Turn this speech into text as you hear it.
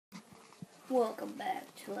Welcome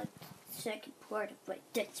back to like the second part of my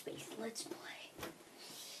Dead Space Let's Play.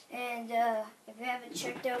 And if you haven't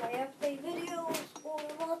checked out my update videos or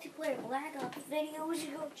multiplayer Black Ops videos,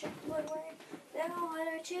 you go check them out right now on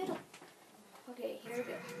our channel. Okay, here we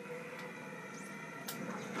go.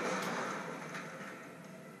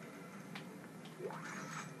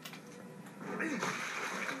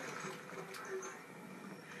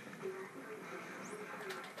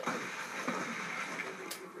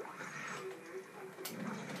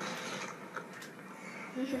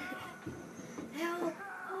 Help!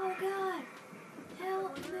 Oh God!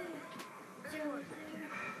 Help me! Someone there.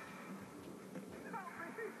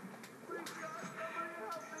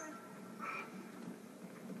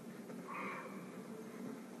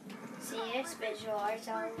 See this visual arts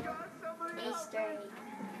all over Easter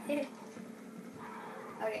egg.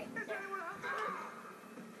 Okay, there.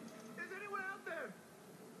 Is anyone out there?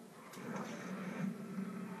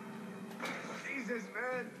 Jesus,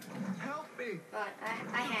 man. Help me. Come on,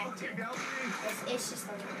 I had to. Fucking help me. It's just a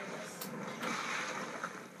little bit.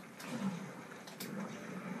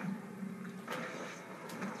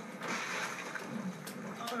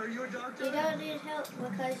 Are you a doctor? You don't need help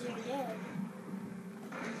because you're dead.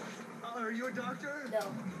 Are you a doctor?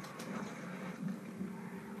 No.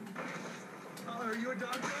 Are you a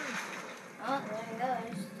doctor? Oh, there he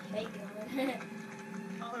goes. Hey,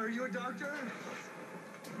 God. Are you a doctor?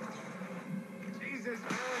 Jesus, man.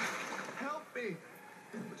 Help me.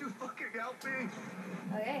 Would you fucking help me?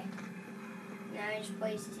 Okay. Now he just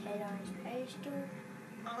placed his head on his pedestal.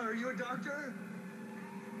 Are you a doctor?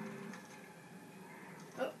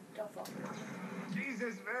 Oh, don't fall.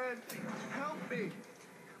 Jesus, man. Help me.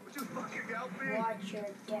 Would you fucking help me? Watch your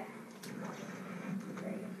death.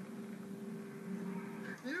 There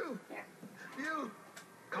you You. go. Yeah. You.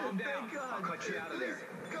 Calm Thank down. God. I'll cut you out of there.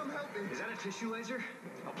 Please, come help me. Is that a tissue laser?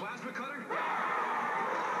 A plasma cutter? Oh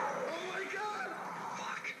my God.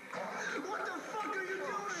 Fuck. What the fuck are you doing?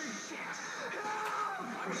 Shit. Help!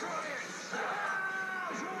 I'm trying.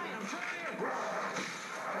 I'm trying.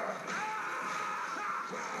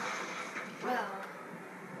 Well,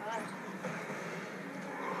 God.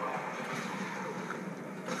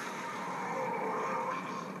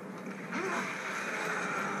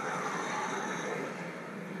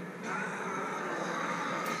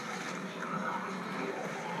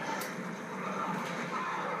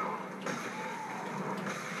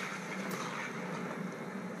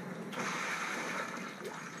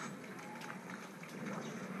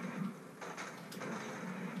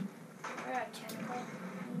 We're at tentacle.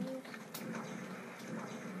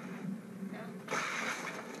 No.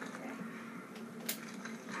 Okay.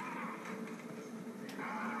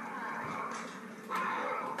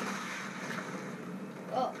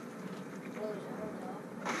 Oh. Close the window.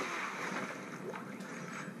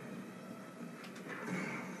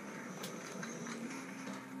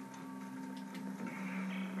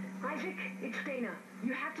 Isaac, it's Dana.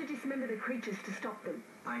 You have to dismember the creatures to stop them.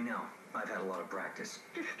 I know. I've had a lot of practice.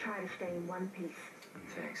 Just try to stay in one piece.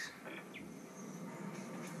 Thanks.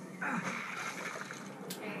 There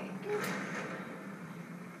you go.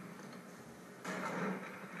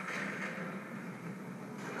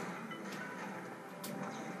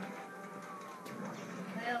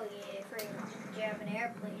 Hell yeah, freaking jab an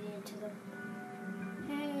airplane into them.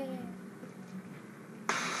 Hey.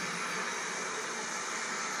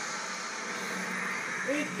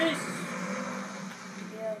 Eat this!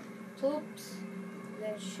 Yeah, oops.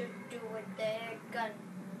 They should do with their gun.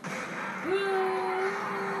 Do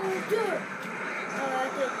it! Oh, I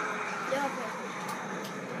did. Double.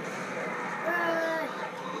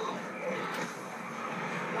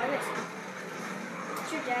 What is it? Put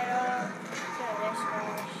your dad off. So this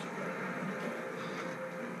crash.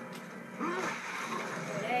 Go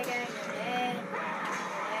there, guy. Go there. Go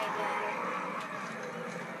there, guy.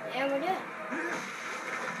 And we're done.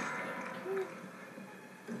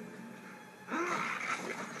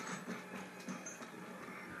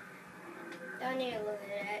 Don't need to look at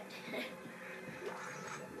that.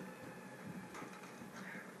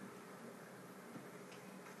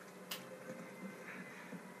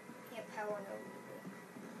 Yeah, power no.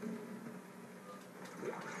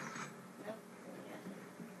 Nope, nothing.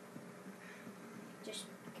 Just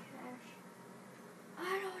cash. I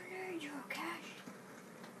don't need your cash.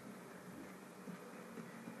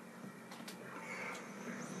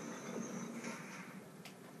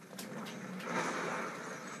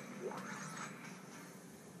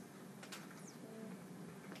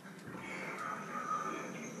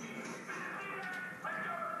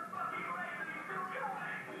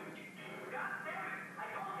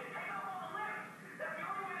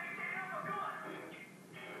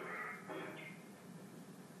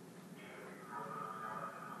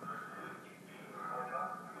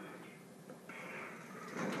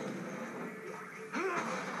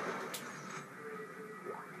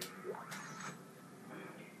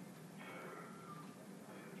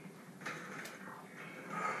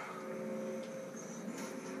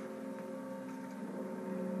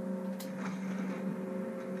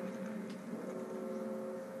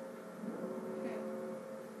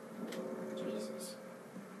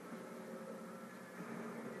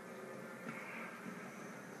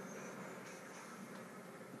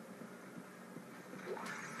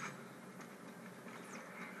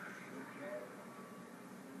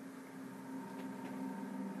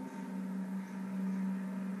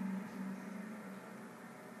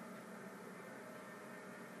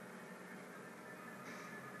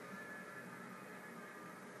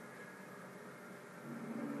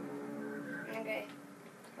 Okay.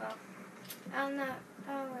 Well, I don't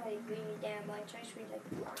really read that much. I just read like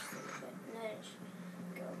the first thing, but then just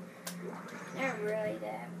go. They're really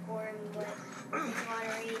that important, but if you want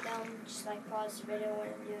to read them, just like pause the video when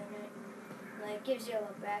I'm doing it. Like, it gives you a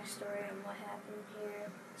little backstory on what happened here.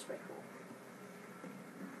 It's pretty cool.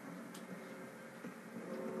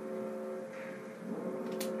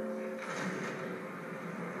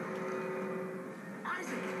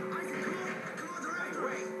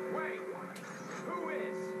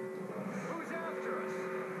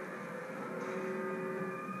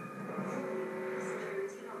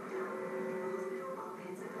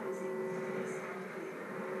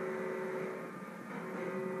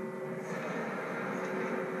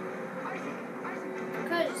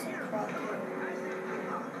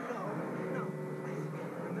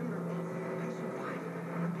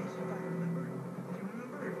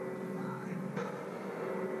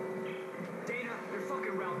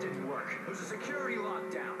 Didn't work. There's a security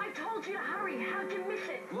lockdown. I told you to hurry. How'd you miss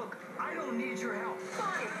it? Look, I don't need your help.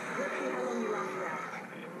 Fine. Let's see how long you last without.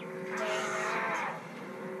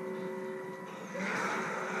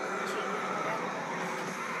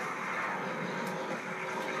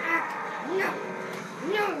 No.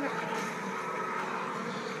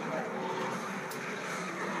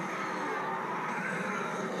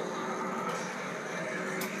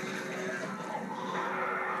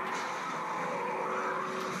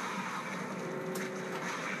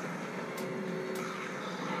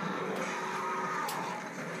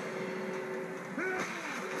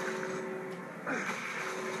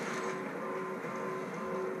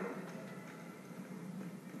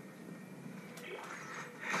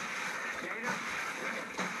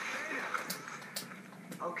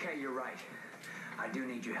 Okay, you're right. I do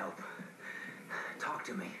need your help. Talk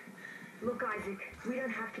to me. Look, Isaac, we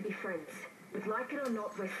don't have to be friends. But like it or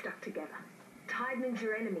not, we're stuck together. Tideman's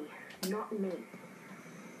your enemy, not me.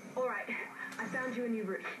 All right, I found you a new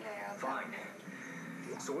route. Fine.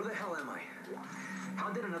 So where the hell am I? How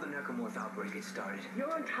did another necromorph outbreak get started?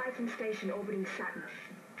 You're on Titan Station orbiting Saturn.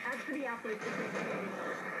 As for the outbreak...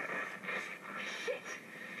 Shit!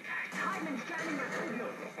 Tideman's jamming my signal.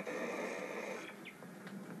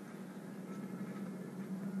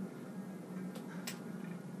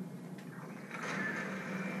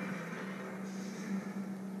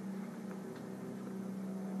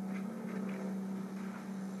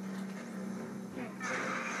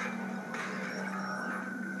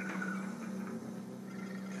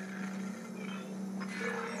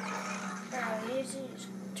 Usually just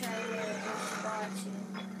try to get a good spot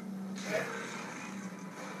here.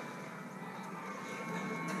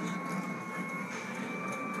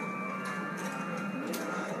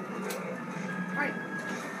 Right.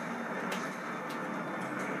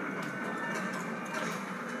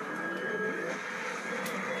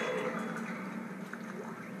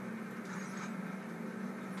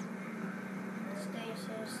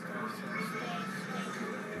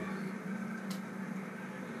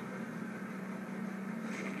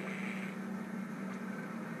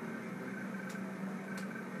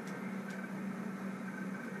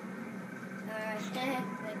 Stay.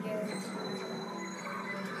 That goes.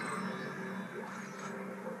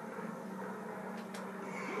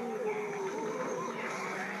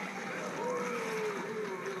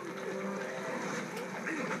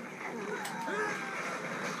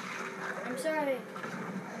 I'm sorry.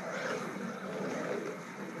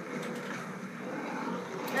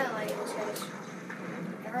 I don't like those guys.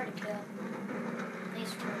 They're hard to kill. At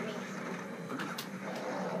least for me.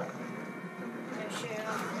 No shit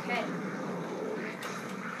off your head.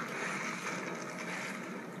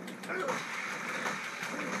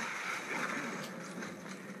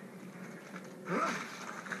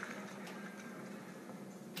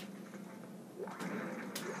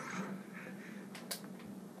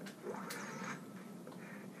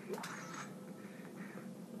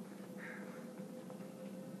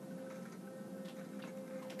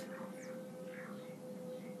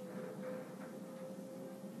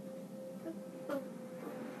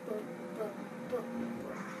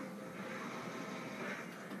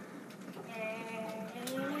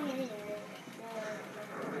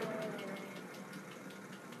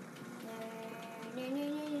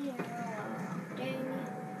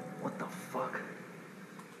 What the fuck?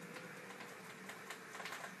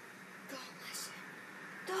 Don't listen.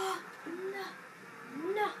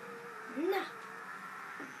 No.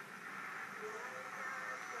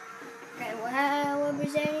 Okay, what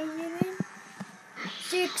was that even?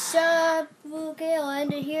 6, okay, I'll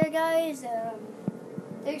end it here, guys.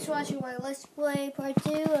 Thanks for watching my Let's Play Part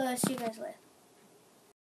 2. See you guys later.